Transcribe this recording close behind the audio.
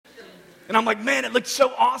And I'm like, man, it looked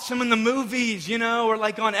so awesome in the movies, or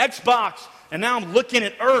like on Xbox. And now I'm looking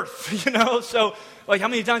at Earth, So like how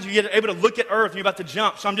many times you get able to look at Earth and you're about to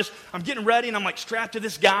jump? So I'm getting ready and I'm like strapped to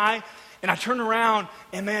this guy. And I turn around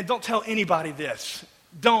and man, don't tell anybody this.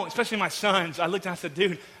 Don't, especially my sons. I looked and I said,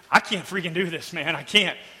 dude, I can't freaking do this, man. I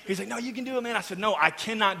can't. He's like, no, you can do it, man. I said, no, I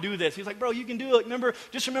cannot do this. He's like, bro, you can do it.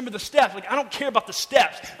 Just remember the steps. Like, I don't care about the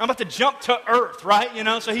steps. I'm about to jump to Earth, right?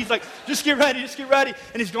 So he's like, just get ready.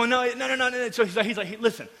 And he's going, no. So he's like, hey,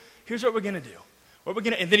 listen, here's what we're going to do.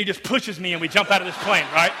 And then he just pushes me and we jump out of this plane,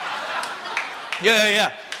 right?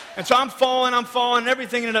 Yeah. And so I'm falling, and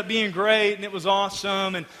everything ended up being great, and it was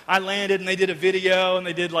awesome, and I landed, and they did a video, and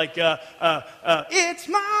they did like, it's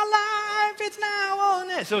my life, it's now on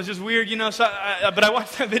it. So it was just weird, but I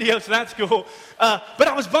watched that video, so that's cool. But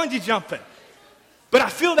I was bungee jumping. But I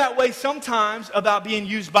feel that way sometimes about being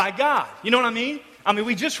used by God. You know what I mean?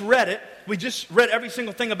 We just read it. We just read every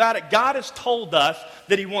single thing about it. God has told us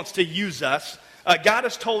that he wants to use us. God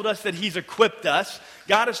has told us that he's equipped us.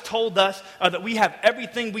 God has told us that we have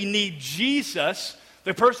everything we need. Jesus,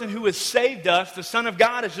 the person who has saved us, the Son of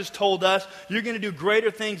God, has just told us, you're going to do greater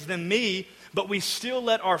things than me, but we still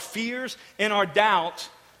let our fears and our doubts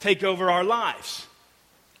take over our lives.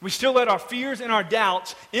 We still let our fears and our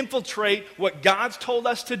doubts infiltrate what God's told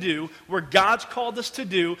us to do, where God's called us to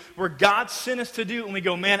do, where God sent us to do, and we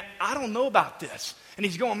go, man, I don't know about this. And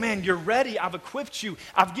he's going, man, you're ready. I've equipped you.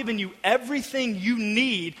 I've given you everything you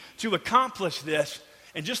need to accomplish this.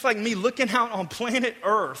 And just like me looking out on planet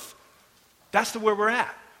Earth, that's where we're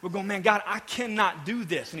at. We're going, man, God, I cannot do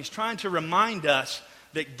this. And he's trying to remind us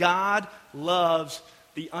that God loves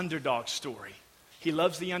the underdog story. He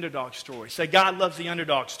loves the underdog story. Say, God loves the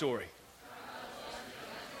underdog story.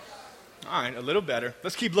 All right, a little better.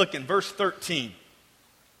 Let's keep looking. Verse 13.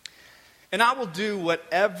 And I will do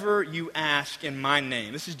whatever you ask in my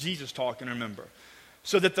name. This is Jesus talking, remember.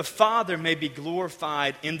 So that the Father may be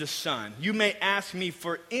glorified in the Son. You may ask me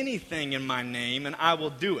for anything in my name, and I will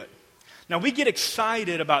do it. Now, we get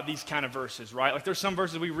excited about these kind of verses, right? Like there's some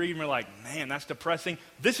verses we read and we're like, man, that's depressing.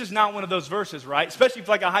 This is not one of those verses, right? Especially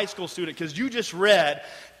for like a high school student, because you just read,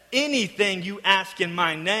 anything you ask in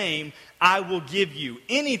my name, I will give you.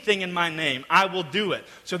 Anything in my name, I will do it.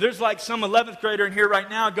 So there's like some 11th grader in here right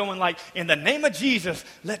now going like, in the name of Jesus,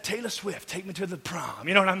 let Taylor Swift take me to the prom.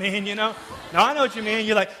 You know what I mean, No, I know what you mean.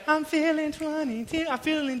 You're like, I'm feeling 22. I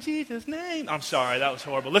feel in Jesus' name. I'm sorry, that was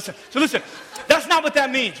horrible. Listen, that's not what that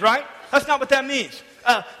means, right? That's not what that means.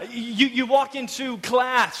 You walk into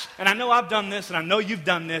class, and I know I've done this, and I know you've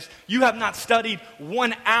done this. You have not studied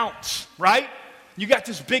 1 ounce, right? You got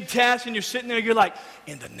this big test, and you're sitting there, you're like,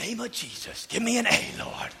 in the name of Jesus, give me an A,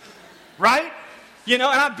 Lord. Right? And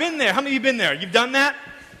I've been there. How many of you been there? You've done that?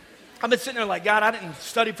 I've been sitting there like, God, I didn't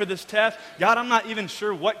study for this test. God, I'm not even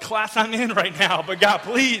sure what class I'm in right now, but God,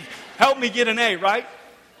 please help me get an A, right?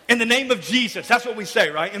 In the name of Jesus. That's what we say,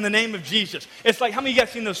 right? In the name of Jesus. It's like, how many of you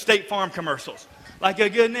guys seen those State Farm commercials? Like a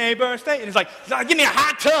good neighbor, state. And it's like, give me a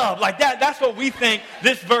hot tub. Like that. That's what we think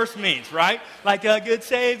this verse means, right? Like a good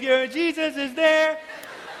Savior, Jesus is there.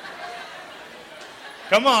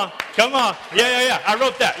 Come on. Yeah. I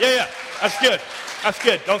wrote that. Yeah. That's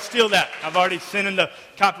good. Don't steal that. I've already sent in the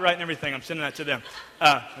copyright and everything. I'm sending that to them.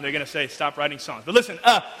 And they're going to say, stop writing songs. But listen,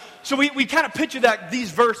 so we kind of picture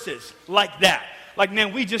these verses like that. Like,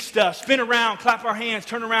 man, we just spin around, clap our hands,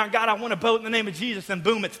 turn around. God, I want a boat in the name of Jesus, and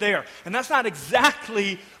boom, it's there. And that's not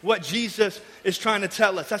exactly what Jesus is trying to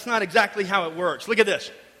tell us. That's not exactly how it works. Look at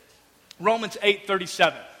this. Romans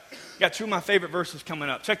 8:37. Got 2 of my favorite verses coming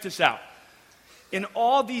up. Check this out. In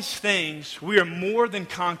all these things, we are more than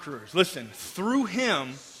conquerors. Listen, through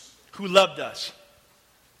him who loved us.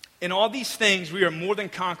 In all these things, we are more than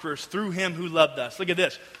conquerors through him who loved us. Look at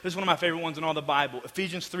this. This is one of my favorite ones in all the Bible.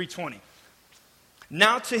 Ephesians 3:20.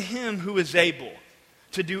 Now to him who is able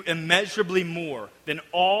to do immeasurably more than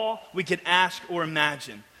all we could ask or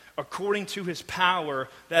imagine, according to his power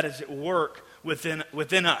that is at work within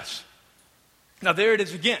us. Now there it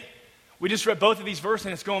is again. We just read both of these verses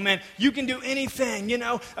and it's going, man, you can do anything,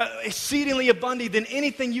 exceedingly abundantly than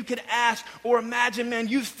anything you could ask or imagine, man.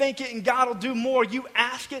 You think it and God will do more. You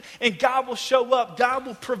ask it and God will show up. God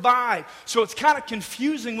will provide. So it's kind of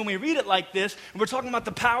confusing when we read it like this and we're talking about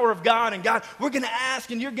the power of God and God, we're going to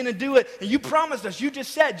ask and you're going to do it. And you promised us, you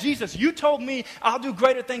just said, Jesus, you told me I'll do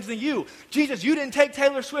greater things than you. Jesus, you didn't take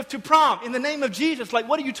Taylor Swift to prom. In the name of Jesus, like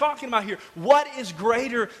what are you talking about here? What is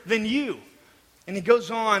greater than you? And he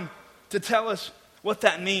goes on to tell us what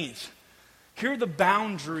that means. Here are the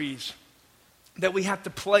boundaries that we have to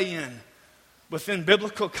play in within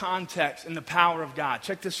biblical context and the power of God.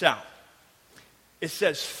 Check this out. It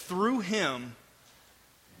says, through him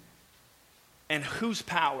And whose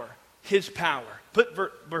power? His power. Put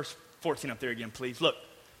verse 14 up there again, please. Look.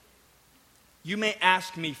 You may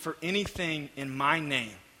ask me for anything in my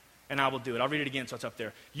name, and I will do it. I'll read it again so it's up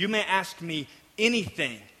there. You may ask me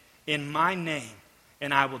anything in my name,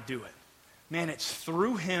 and I will do it. Man, it's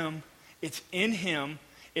through him. It's in him.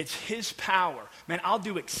 It's his power. Man, I'll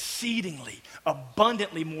do exceedingly,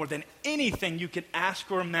 abundantly more than anything you can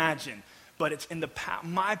ask or imagine. But it's in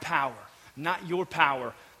my power, not your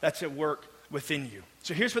power, that's at work within you.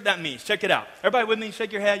 So here's what that means. Check it out. Everybody with me?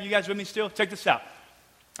 Shake your head. You guys with me still? Check this out.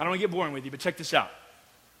 I don't want to get boring with you, but check this out.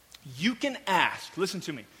 You can ask, listen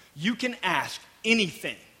to me, you can ask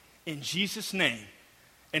anything in Jesus' name,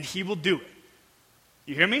 and he will do it.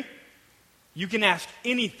 You hear me? You can ask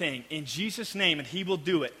anything in Jesus' name, and he will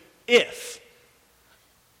do it if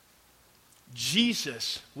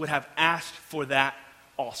Jesus would have asked for that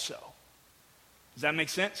also. Does that make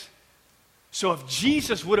sense? So if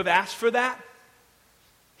Jesus would have asked for that,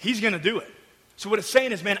 he's going to do it. So what it's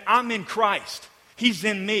saying is, man, I'm in Christ. He's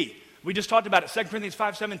in me. We just talked about it. 2 Corinthians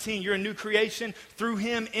 5:17, you're a new creation through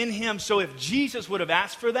him, in him. So if Jesus would have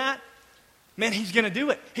asked for that, man, he's going to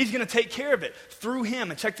do it. He's going to take care of it through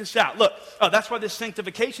him. And check this out. Look, that's why this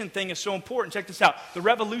sanctification thing is so important. Check this out. The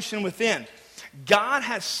revolution within. God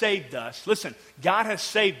has saved us. Listen, God has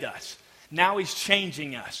saved us. Now he's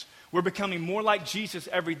changing us. We're becoming more like Jesus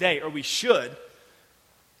every day, or we should.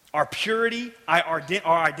 Our purity, our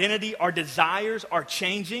identity, our desires are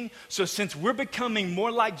changing. So since we're becoming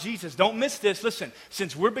more like Jesus, don't miss this, listen.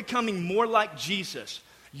 Since we're becoming more like Jesus,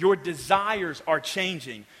 your desires are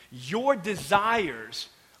changing. Your desires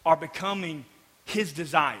are becoming his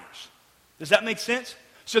desires. Does that make sense?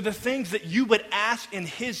 So the things that you would ask in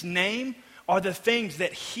his name are the things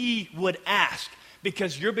that he would ask,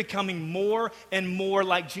 because you're becoming more and more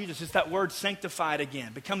like Jesus. It's that word sanctified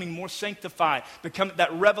again, becoming more sanctified, becoming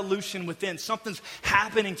that revolution within. Something's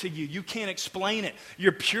happening to you. You can't explain it.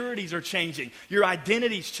 Your purities are changing. Your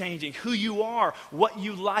identity's changing. Who you are, what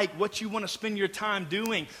you like, what you want to spend your time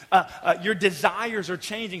doing. Your desires are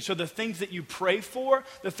changing. So the things that you pray for,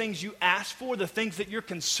 the things you ask for, the things that you're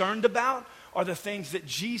concerned about are the things that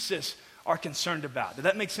Jesus are concerned about. Did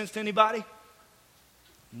that make sense to anybody?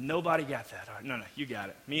 Nobody got that. All right, no, you got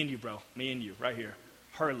it. Me and you, bro. Me and you, right here.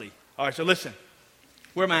 Hurley. All right, so listen.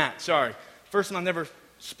 Where am I at? Sorry. First one, I never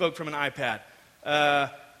spoke from an iPad.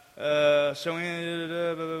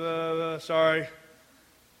 Sorry.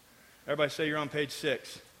 Everybody say you're on page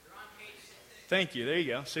 6. You're on page 6. Thank you. There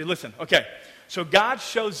you go. See, listen. Okay. So God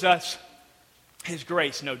shows us his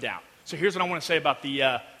grace, no doubt. So here's what I want to say about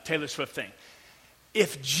the Taylor Swift thing.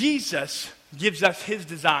 If Jesus gives us his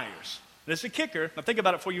desires, this is a kicker. Now think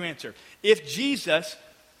about it before you answer. If Jesus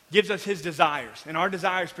gives us his desires, and our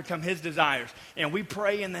desires become his desires, and we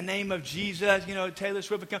pray in the name of Jesus, Taylor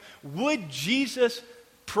Swift become, would Jesus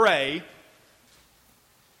pray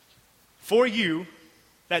for you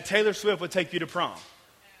that Taylor Swift would take you to prom?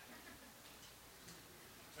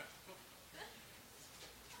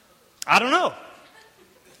 I don't know.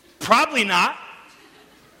 Probably not.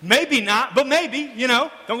 Maybe not, but maybe,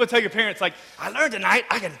 Don't go tell your parents, like, I learned tonight,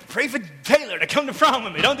 I got to pray for Taylor to come to prom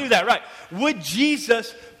with me. Don't do that, right? Would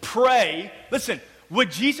Jesus pray, listen, would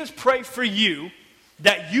Jesus pray for you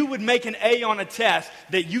that you would make an A on a test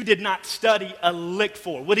that you did not study a lick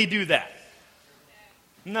for? Would he do that?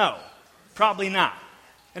 No, probably not.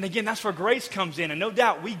 And again, that's where grace comes in. And no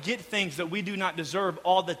doubt we get things that we do not deserve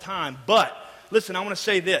all the time. But, listen, I want to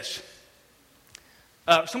say this.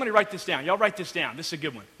 Somebody write this down. Y'all write this down. This is a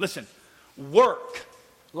good one. Listen, work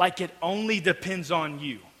like it only depends on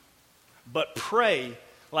you, but pray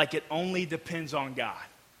like it only depends on God.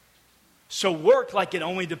 So work like it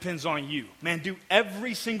only depends on you. Man, do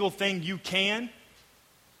every single thing you can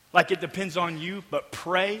like it depends on you, but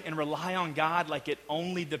pray and rely on God like it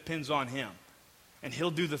only depends on him. And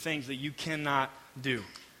he'll do the things that you cannot do,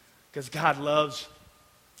 because God loves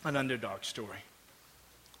an underdog story.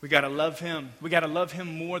 We got to love him. We got to love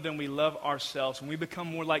him more than we love ourselves. When we become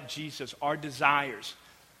more like Jesus, our desires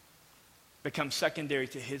become secondary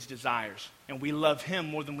to his desires. And we love him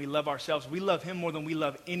more than we love ourselves. We love him more than we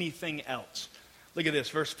love anything else. Look at this,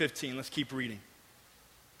 verse 15. Let's keep reading.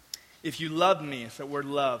 If you love me, it's that word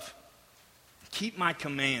love, keep my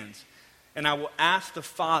commands, and I will ask the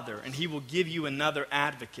Father, and he will give you another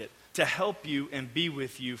advocate to help you and be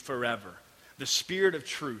with you forever, the Spirit of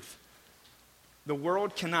truth. The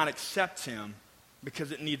world cannot accept him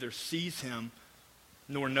because it neither sees him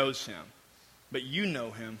nor knows him. But you know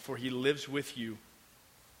him, for he lives with you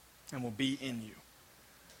and will be in you.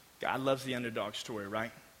 God loves the underdog story,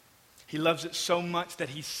 right? He loves it so much that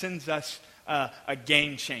he sends us a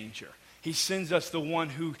game changer. He sends us the one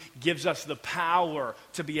who gives us the power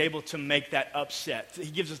to be able to make that upset.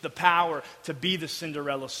 He gives us the power to be the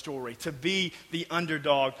Cinderella story, to be the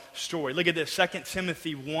underdog story. Look at this. 2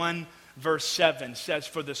 Timothy 1 verse 7 says,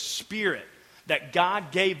 for the Spirit that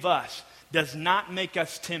God gave us does not make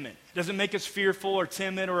us timid. It doesn't make us fearful or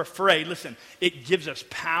timid or afraid. Listen, it gives us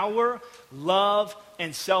power, love,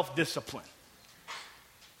 and self-discipline.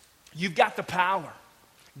 You've got the power.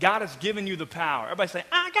 God has given you the power. Everybody say,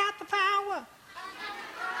 I got the power.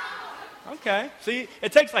 Okay. See,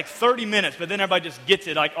 it takes like 30 minutes, but then everybody just gets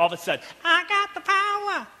it like all of a sudden. I got the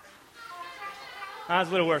power. That's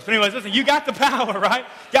a little worse. But anyways, listen, you got the power, right?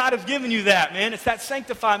 God has given you that, man. It's that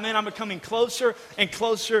sanctified, man. I'm becoming closer and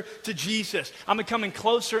closer to Jesus. I'm becoming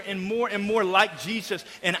closer and more like Jesus.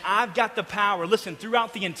 And I've got the power. Listen,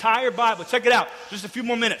 throughout the entire Bible, check it out. Just a few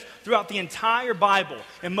more minutes. Throughout the entire Bible,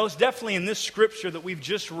 and most definitely in this scripture that we've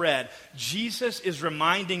just read, Jesus is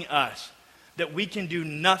reminding us that we can do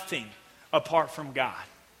nothing apart from God.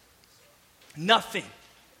 Nothing.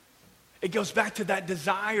 It goes back to that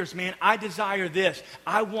desires, man. I desire this.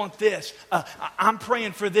 I want this. I'm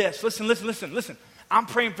praying for this. Listen. I'm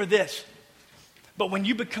praying for this. But when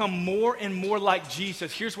you become more and more like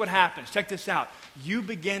Jesus, here's what happens. Check this out. You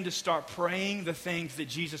begin to start praying the things that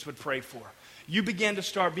Jesus would pray for. You begin to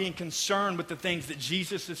start being concerned with the things that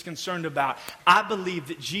Jesus is concerned about. I believe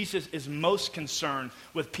that Jesus is most concerned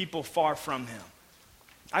with people far from him.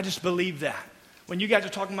 I just believe that. When you guys are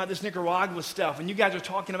talking about this Nicaragua stuff, when you guys are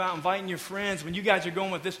talking about inviting your friends, when you guys are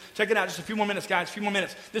going with this, check it out, just a few more minutes, guys, a few more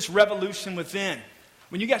minutes. This revolution within.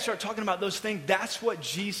 When you guys start talking about those things, that's what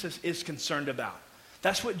Jesus is concerned about.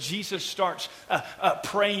 That's what Jesus starts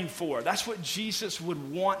praying for. That's what Jesus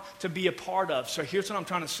would want to be a part of. So here's what I'm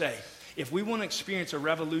trying to say. If we want to experience a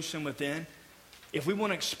revolution within, if we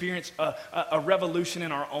want to experience a revolution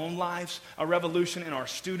in our own lives, a revolution in our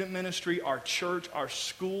student ministry, our church, our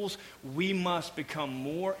schools, we must become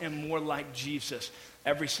more and more like Jesus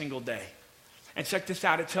every single day. And check this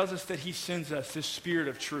out. It tells us that he sends us this Spirit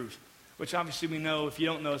of truth, which obviously we know, if you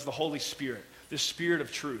don't know, is the Holy Spirit, the Spirit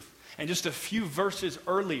of truth. And just a few verses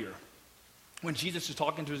earlier, when Jesus is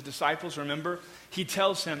talking to his disciples, remember, he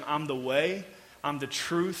tells them, I'm the way, I'm the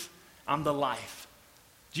truth, I'm the life.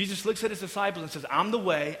 Jesus looks at his disciples and says, I'm the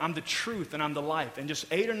way, I'm the truth, and I'm the life. And just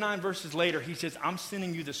 8 or 9 verses later, he says, I'm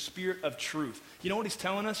sending you the Spirit of truth. You know what he's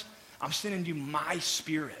telling us? I'm sending you my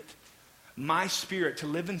Spirit to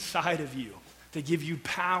live inside of you, to give you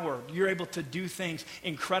power. You're able to do things,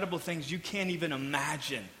 incredible things you can't even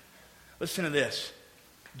imagine. Listen to this.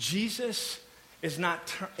 Jesus is not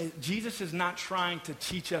trying to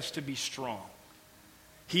teach us to be strong.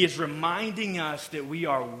 He is reminding us that we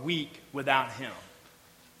are weak without him.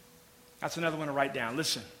 That's another one to write down.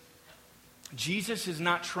 Listen, Jesus is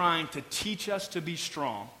not trying to teach us to be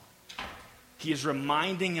strong. He is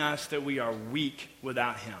reminding us that we are weak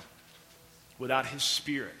without him, without his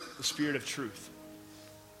Spirit, the Spirit of truth.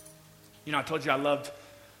 You know, I told you I loved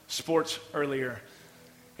sports earlier.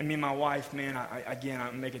 And me and my wife, man,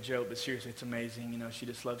 I make a joke, but seriously, it's amazing. You know, she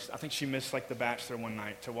just loves, I think she missed like The Bachelor one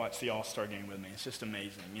night to watch the All-Star game with me. It's just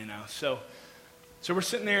amazing, you know. So we're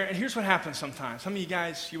sitting there, and here's what happens sometimes. Some of you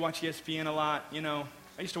guys, you watch ESPN a lot, you know.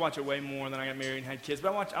 I used to watch it way more than I got married and had kids,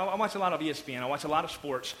 but I watch a lot of ESPN. I watch a lot of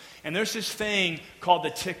sports. And there's this thing called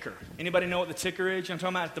the ticker. Anybody know what the ticker is? I'm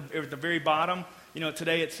talking about at the very bottom. You know,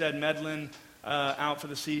 today it said Medlin out for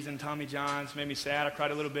the season. Tommy John's made me sad. I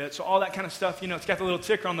cried a little bit. So all that kind of stuff, you know, it's got the little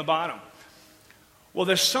ticker on the bottom. Well,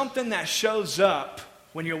 there's something that shows up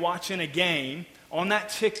when you're watching a game on that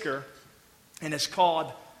ticker, and it's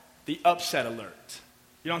called the upset alert.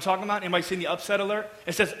 You know what I'm talking about? Anybody seen the upset alert?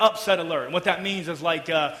 It says upset alert. And what that means is like,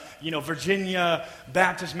 Virginia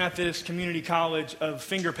Baptist Methodist Community College of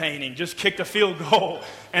finger painting just kicked a field goal,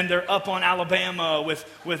 and they're up on Alabama with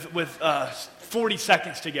 40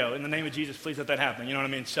 seconds to go. In the name of Jesus, please let that happen. You know what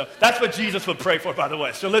I mean? So that's what Jesus would pray for, by the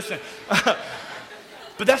way. So listen. But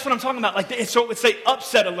that's what I'm talking about. So it would say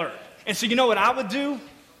upset alert. And so you know what I would do?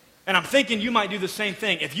 And I'm thinking you might do the same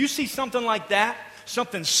thing. If you see something like that,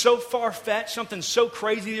 something so far-fetched, something so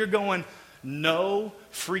crazy, you're going, no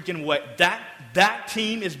freaking way. That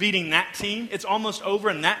team is beating that team. It's almost over,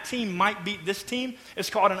 and that team might beat this team. It's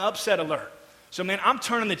called an upset alert. So, man, I'm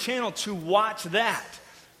turning the channel to watch that.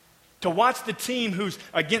 To watch the team who's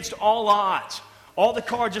against all odds. All the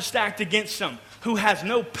cards are stacked against them. Who has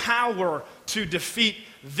no power to defeat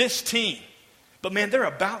this team. But, man, they're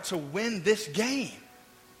about to win this game.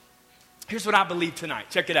 Here's what I believe tonight.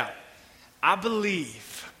 Check it out. I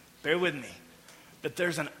believe, bear with me, that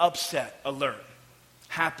there's an upset alert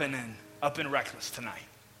happening up in Reckless tonight.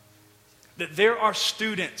 That there are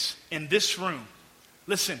students in this room,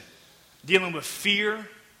 listen, dealing with fear,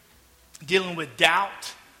 dealing with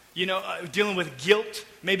doubt, dealing with guilt.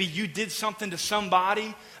 Maybe you did something to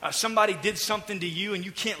somebody. Somebody did something to you and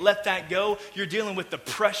you can't let that go. You're dealing with the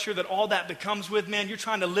pressure that all that becomes with, man. You're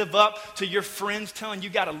trying to live up to your friends telling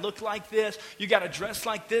you got to look like this. You got to dress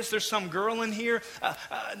like this. There's some girl in here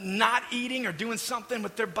not eating or doing something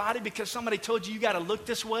with their body because somebody told you got to look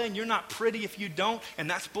this way and you're not pretty if you don't. And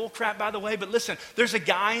that's bullcrap, by the way. But listen, there's a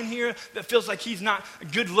guy in here that feels like he's not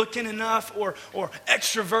good looking enough or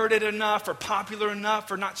extroverted enough or popular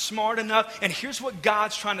enough or not smart enough. And here's what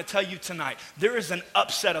God's trying to tell you tonight. There is an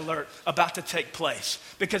upset alert about to take place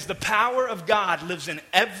because the power of God lives in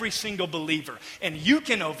every single believer and you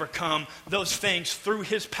can overcome those things through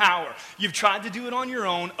his power. You've tried to do it on your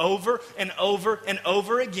own over and over and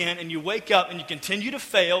over again, and you wake up and you continue to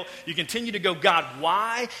fail. You continue to go, God,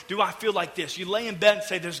 why do I feel like this? You lay in bed and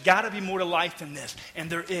say, there's got to be more to life than this, and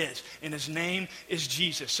there is, and his name is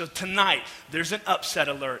Jesus. So tonight there's an upset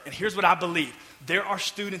alert, and here's what I believe. There are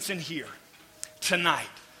students in here tonight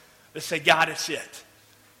that say, God, it's it.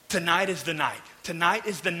 Tonight is the night. Tonight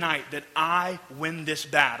is the night that I win this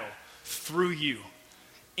battle through you,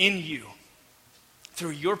 in you, through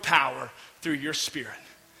your power, through your spirit.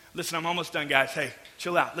 Listen, I'm almost done, guys. Hey,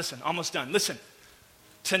 chill out. Listen, almost done. Listen,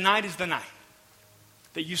 tonight is the night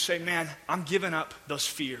that you say, man, I'm giving up those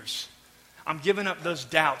fears. I'm giving up those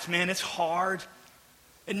doubts. Man, it's hard.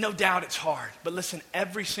 And no doubt it's hard. But listen,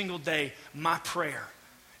 every single day, my prayer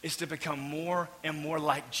is to become more and more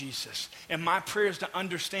like Jesus. And my prayer is to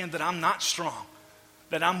understand that I'm not strong,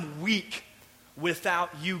 that I'm weak without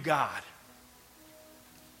you, God.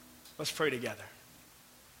 Let's pray together.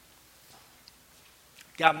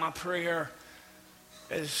 God, my prayer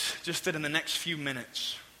is just that in the next few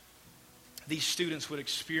minutes, these students would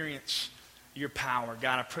experience your power.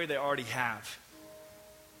 God, I pray they already have.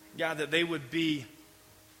 God, that they would be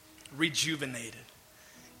rejuvenated.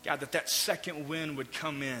 God, that second wind would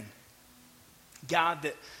come in. God,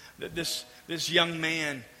 that this young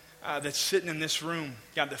man that's sitting in this room,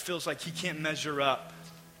 God, that feels like he can't measure up,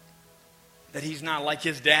 that he's not like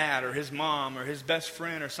his dad or his mom or his best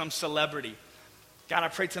friend or some celebrity. God, I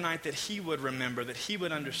pray tonight that he would remember, that he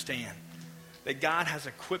would understand that God has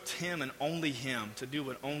equipped him and only him to do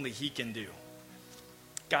what only he can do.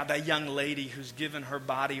 God, that young lady who's given her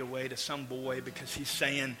body away to some boy because he's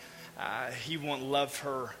saying he won't love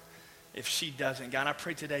her if she doesn't. God, I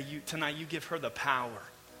pray tonight you give her the power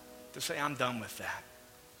to say, I'm done with that.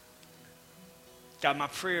 God, my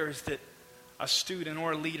prayer is that a student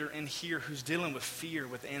or a leader in here who's dealing with fear,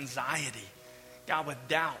 with anxiety, God, with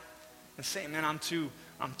doubt, and saying, man, I'm too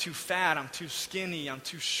fat, I'm too skinny, I'm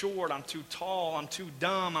too short, I'm too tall, I'm too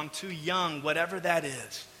dumb, I'm too young, whatever that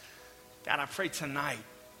is. God, I pray tonight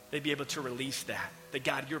they'd be able to release that. That,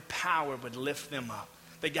 God, your power would lift them up.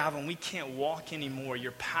 That, God, when we can't walk anymore,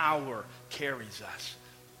 your power carries us.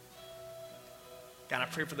 God, I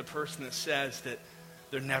pray for the person that says that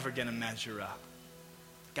they're never going to measure up.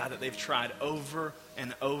 God, that they've tried over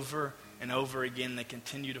and over and over again. They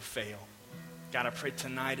continue to fail. God, I pray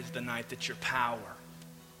tonight is the night that your power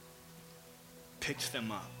picks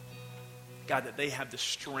them up. God, that they have the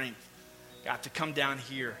strength, God, to come down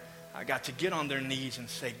here, God, to get on their knees and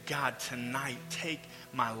say, God, tonight, take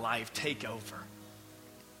my life, take over.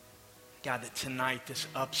 God, that tonight this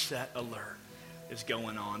upset alert is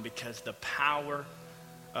going on because the power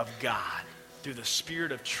of God, through the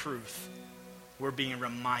Spirit of truth, we're being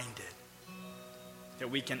reminded that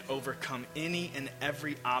we can overcome any and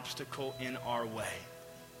every obstacle in our way.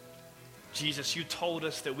 Jesus, you told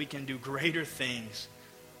us that we can do greater things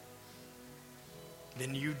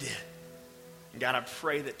than you did. God, I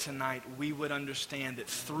pray that tonight we would understand that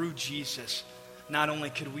through Jesus, not only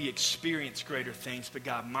could we experience greater things, but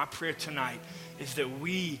God, my prayer tonight is that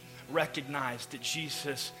we recognize that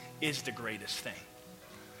Jesus is the greatest thing.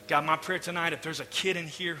 God, my prayer tonight, if there's a kid in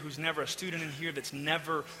here who's never a student in here that's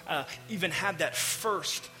never even had that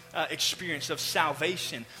first experience of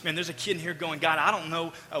salvation. Man, there's a kid in here going, God, I don't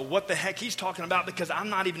know what the heck he's talking about because I'm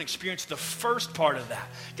not even experienced the first part of that.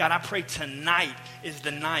 God, I pray tonight is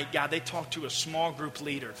the night. God, they talk to a small group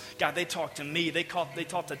leader. God, they talk to me. They talk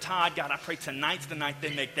to Todd. God, I pray tonight's the night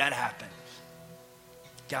they make that happen.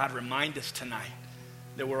 God, remind us tonight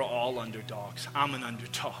that we're all underdogs. I'm an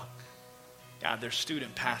underdog. God, their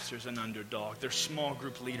student pastors an underdog. Their small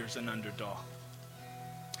group leaders an underdog.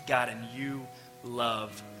 God, and you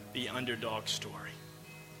love the underdog story.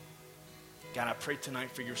 God, I pray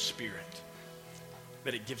tonight for your Spirit,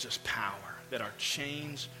 that it gives us power, that our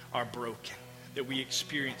chains are broken, that we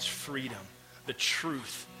experience freedom, the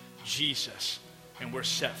truth, Jesus, and we're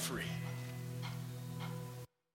set free.